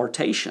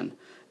impartation.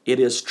 It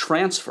is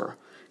transfer.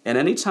 And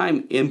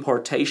anytime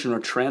impartation or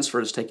transfer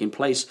is taking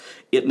place,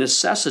 it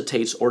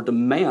necessitates or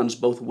demands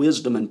both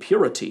wisdom and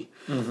purity.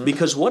 Mm-hmm.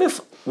 Because what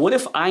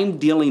if I'm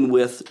dealing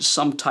with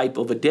some type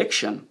of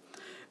addiction,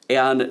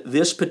 and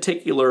this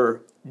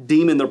particular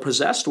demon they're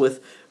possessed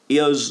with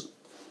is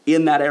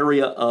in that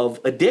area of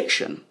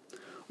addiction?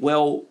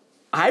 Well,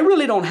 I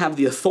really don't have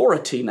the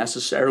authority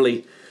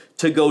necessarily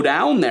to go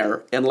down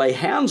there and lay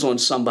hands on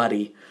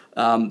somebody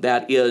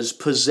that is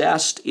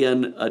possessed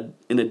in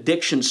an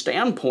addiction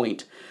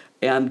standpoint.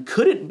 And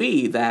could it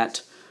be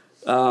that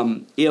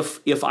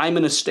if I'm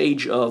in a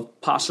stage of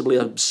possibly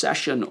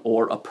obsession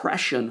or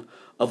oppression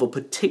of a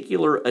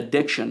particular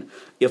addiction,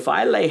 if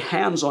I lay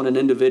hands on an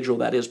individual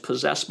that is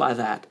possessed by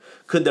that,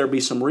 could there be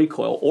some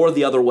recoil? Or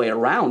the other way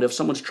around, if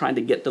someone's trying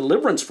to get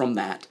deliverance from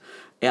that,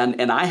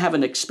 and I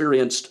haven't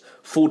experienced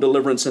full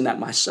deliverance in that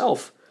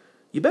myself,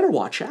 you better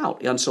watch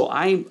out. And so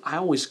I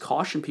always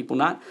caution people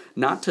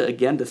not to,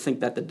 again, to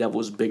think that the devil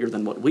is bigger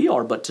than what we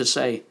are, but to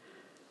say,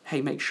 hey,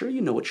 make sure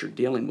you know what you're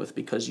dealing with,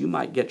 because you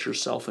might get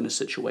yourself in a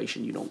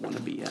situation you don't want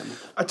to be in.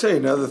 I tell you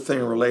another thing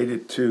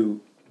related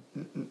to,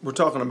 we're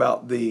talking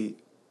about the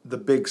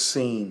big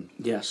scene.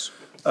 Yes.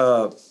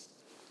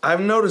 I've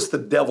noticed the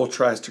devil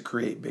tries to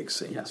create big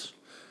scenes. Yes.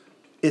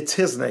 It's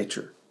his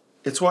nature.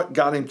 It's what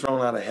got him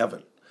thrown out of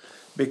heaven,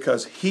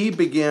 because he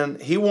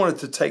wanted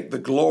to take the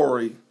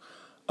glory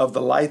of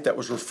the light that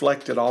was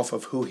reflected off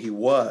of who he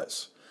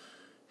was.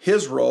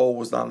 His role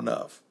was not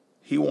enough.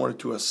 He wanted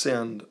to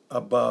ascend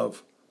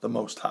above the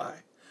Most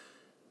High.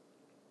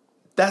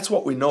 That's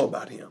what we know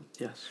about him.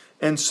 Yes.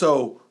 And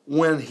so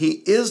when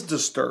he is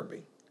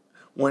disturbing,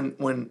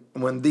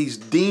 when these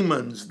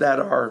demons that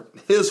are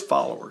his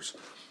followers,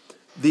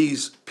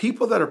 these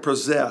people that are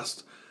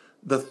possessed,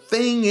 the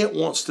thing it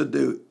wants to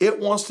do, it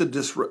wants to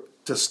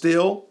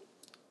steal.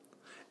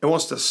 It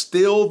wants to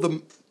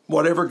steal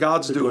whatever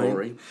God's doing.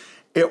 Glory.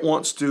 It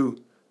wants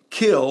to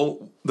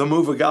kill the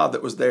move of God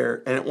that was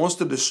there, and it wants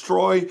to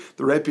destroy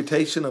the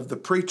reputation of the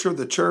preacher,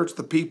 the church,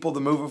 the people, the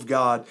move of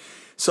God.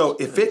 So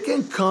if it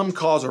can come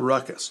cause a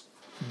ruckus,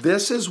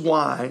 this is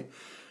why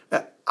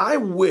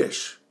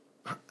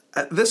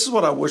this is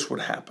what I wish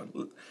would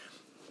happen.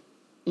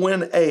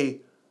 When a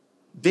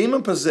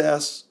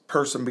demon-possessed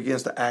person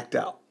begins to act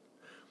out,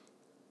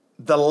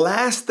 the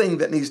last thing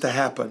that needs to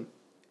happen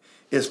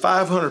is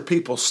 500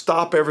 people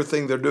stop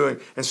everything they're doing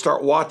and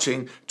start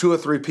watching 2 or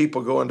 3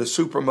 people go into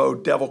super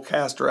mode, devil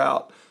caster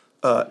out,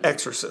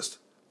 exorcist.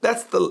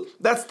 That's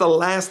the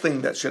last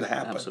thing that should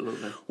happen.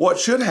 Absolutely. What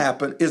should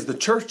happen is the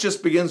church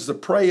just begins to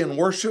pray and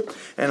worship,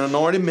 and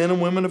anointed men and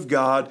women of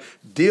God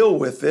deal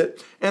with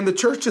it, and the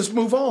church just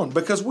move on,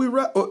 because we're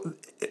not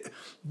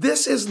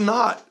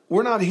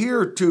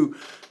here to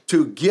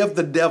give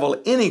the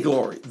devil any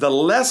glory. The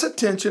less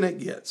attention it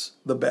gets,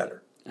 the better.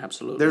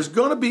 Absolutely. There's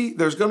going to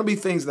be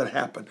things that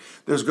happen.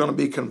 There's going to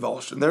be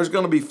convulsion. There's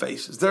going to be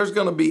faces.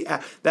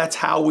 That's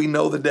how we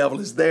know the devil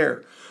is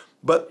there.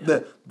 But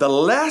the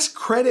less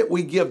credit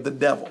we give the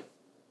devil,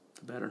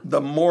 the better,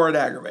 the more it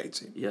aggravates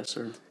him. Yes,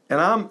 sir.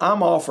 And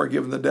I'm all for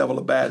giving the devil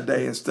a bad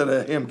day instead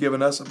of him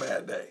giving us a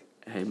bad day.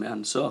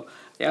 Amen. So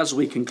as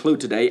we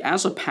conclude today,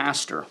 as a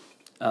pastor,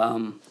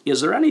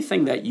 is there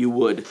anything that you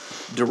would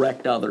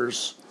direct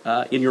others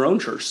in your own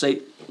church?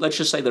 Let's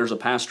just say there's a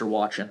pastor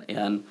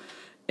watching,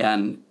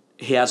 and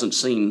he hasn't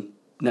seen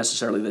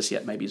necessarily this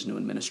yet. Maybe he's new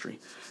in ministry,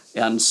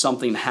 and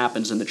something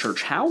happens in the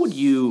church. How would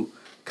you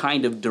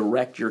kind of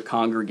direct your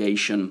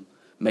congregation,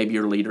 maybe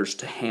your leaders,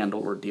 to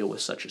handle or deal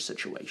with such a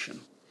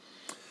situation?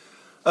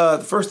 The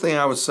first thing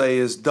I would say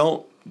is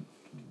don't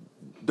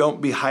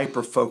be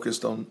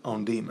hyper-focused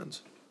on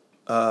demons.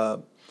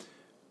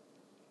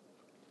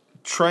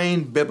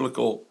 Train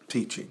biblical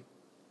teaching.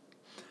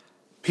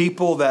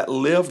 People that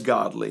live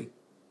godly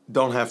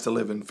don't have to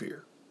live in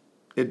fear.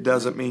 It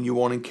doesn't mean you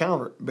won't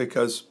encounter it,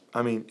 because,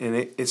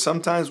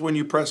 sometimes when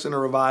you press in a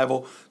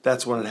revival,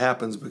 that's when it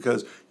happens,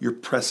 because you're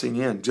pressing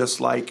in.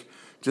 Just like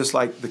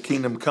the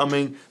kingdom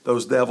coming,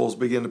 those devils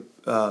begin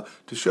to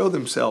show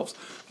themselves.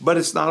 But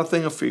it's not a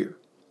thing of fear.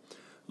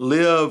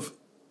 Live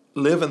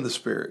in the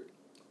Spirit.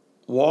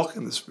 Walk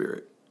in the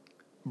Spirit.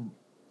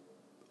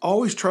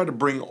 Always try to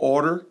bring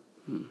order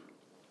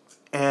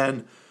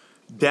and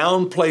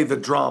downplay the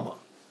drama.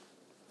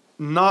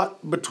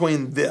 Not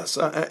between this.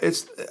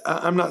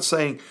 I'm not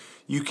saying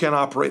you can't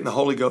operate in the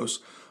Holy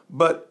Ghost,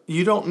 but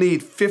you don't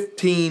need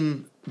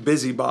 15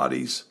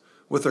 busybodies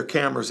with their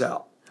cameras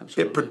out.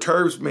 Absolutely. It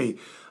perturbs me.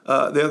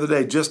 The other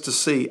day, just to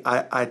see,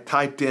 I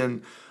typed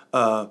in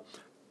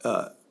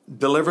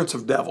deliverance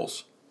of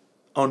devils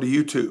onto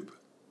YouTube.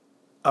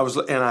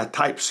 I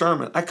typed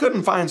sermon. I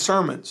couldn't find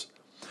sermons,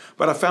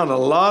 but I found a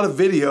lot of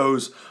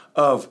videos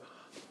of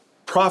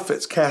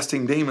prophets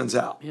casting demons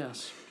out.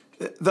 Yes.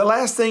 The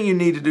last thing you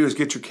need to do is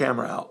get your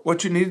camera out.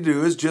 What you need to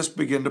do is just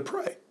begin to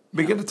pray.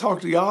 Begin to talk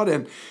to God,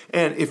 and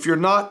if you're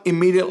not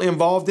immediately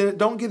involved in it,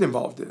 don't get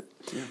involved in it.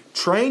 Yeah.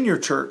 Train your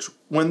church.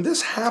 When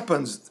this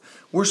happens,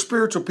 we're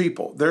spiritual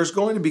people. There's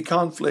going to be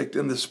conflict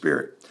in the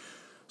spirit.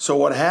 So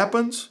what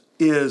happens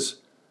is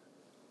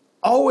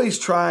always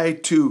try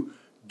to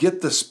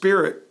get the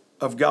Spirit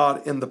of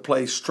God in the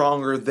place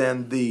stronger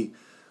than the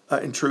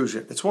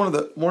intrusion. It's one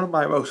of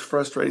my most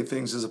frustrating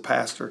things as a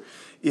pastor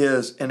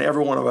is, and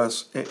every one of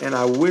us, and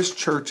I wish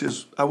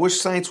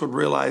saints would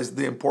realize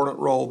the important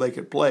role they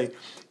could play,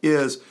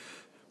 is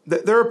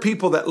that there are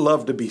people that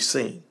love to be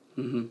seen.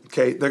 Mm-hmm.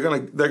 Okay,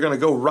 they're gonna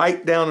go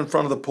right down in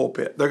front of the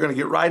pulpit. They're gonna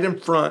get right in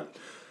front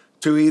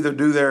to either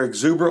do their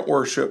exuberant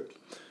worship.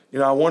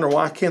 I wonder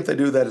why can't they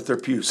do that at their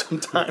pew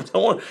sometimes?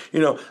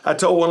 I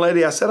told one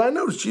lady, I said, I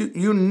noticed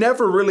you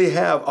never really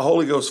have a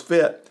Holy Ghost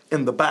fit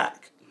in the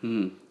back.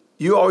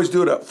 You always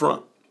do it up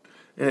front.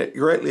 And it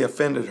greatly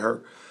offended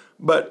her.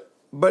 But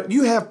but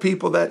you have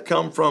people that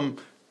come from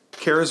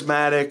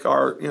charismatic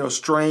or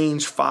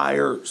strange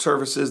fire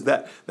services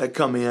that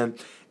come in,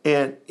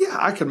 and yeah,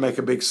 I can make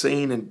a big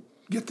scene and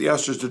get the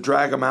ushers to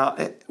drag them out,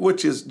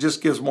 which is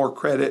just gives more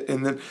credit,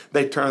 and then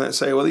they turn and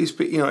say, well, these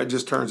people, it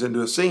just turns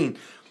into a scene.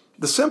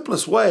 The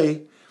simplest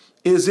way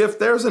is if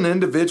there's an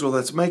individual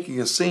that's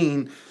making a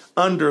scene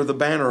under the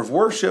banner of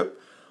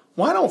worship,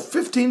 why don't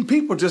 15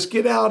 people just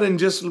get out and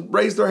just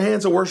raise their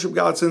hands and worship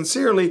God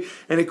sincerely,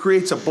 and it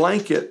creates a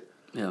blanket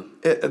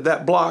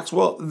that blocks.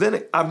 Well,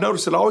 then I've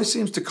noticed it always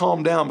seems to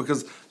calm down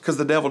because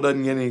the devil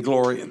doesn't get any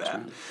glory in that.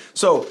 Right.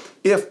 So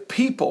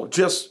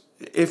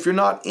if you're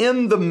not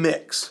in the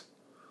mix,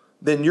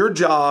 then your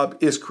job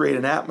is create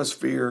an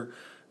atmosphere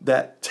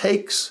that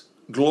takes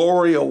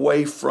glory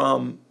away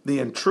from the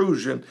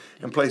intrusion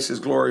and places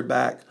glory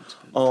back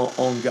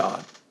on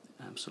God.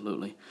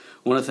 Absolutely.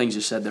 One of the things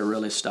you said that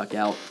really stuck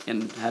out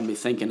and had me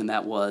thinking, and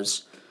that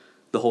was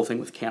the whole thing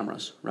with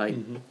cameras, right?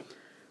 Mm-hmm.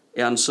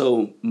 And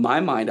so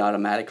my mind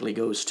automatically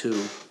goes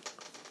to,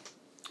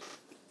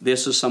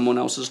 this is someone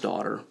else's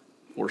daughter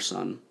or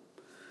son.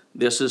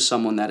 This is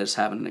someone that is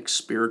having a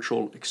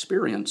spiritual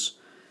experience.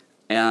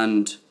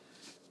 And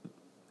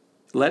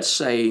let's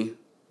say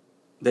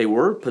they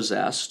were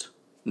possessed,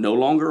 no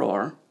longer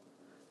are,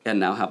 and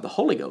now have the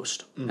Holy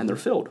Ghost, and they're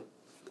filled.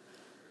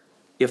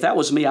 If that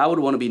was me, I would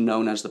want to be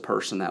known as the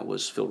person that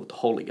was filled with the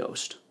Holy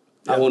Ghost.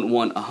 Yeah. I wouldn't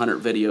want 100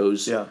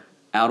 videos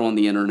out on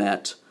the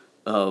internet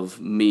of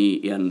me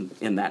in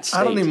that state.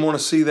 I don't even want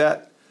to see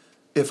that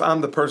if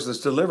I'm the person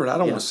that's delivered. I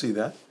don't want to see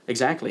that.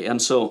 Exactly.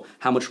 And so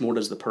how much more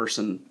does the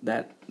person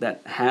that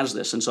has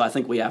this? And so I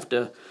think we have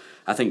to,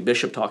 I think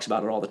Bishop talks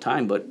about it all the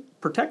time, but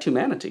protect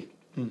humanity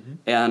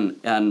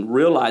and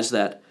realize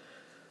that,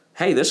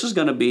 hey, this is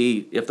going to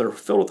be, if they're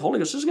filled with the Holy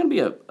Ghost, this is going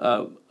to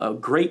be a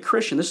great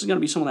Christian. This is going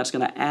to be someone that's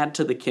going to add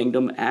to the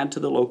kingdom, add to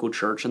the local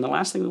church. And the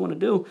last thing we want to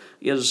do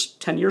is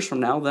 10 years from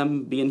now,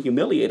 them being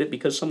humiliated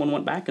because someone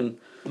went back and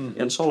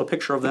saw a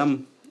picture of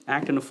them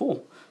acting a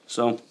fool.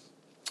 So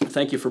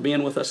thank you for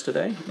being with us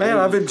today. Man,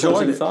 I've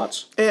enjoyed it.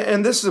 Thoughts?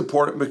 And this is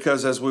important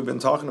because, as we've been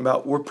talking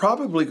about, we're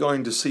probably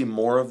going to see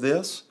more of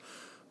this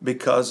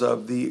because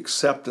of the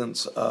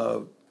acceptance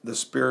of the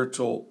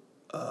spiritual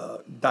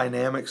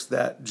dynamics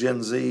that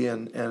Gen Z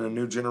and a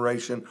new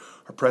generation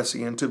are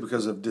pressing into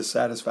because of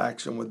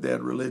dissatisfaction with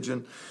dead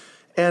religion.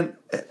 And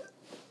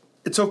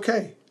it's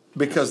okay,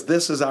 because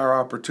this is our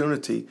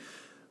opportunity.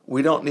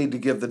 We don't need to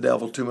give the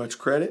devil too much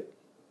credit.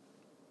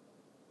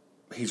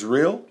 He's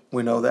real.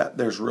 We know that.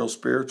 There's real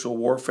spiritual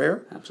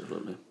warfare.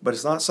 Absolutely. But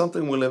it's not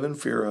something we live in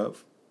fear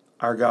of.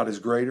 Our God is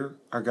greater.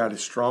 Our God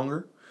is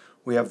stronger.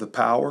 We have the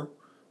power.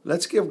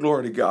 Let's give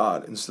glory to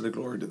God instead of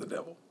glory to the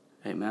devil.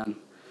 Amen.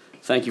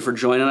 Thank you for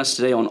joining us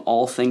today on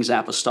All Things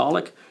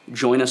Apostolic.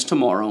 Join us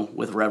tomorrow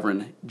with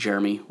Reverend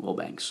Jeremy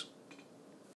Wilbanks.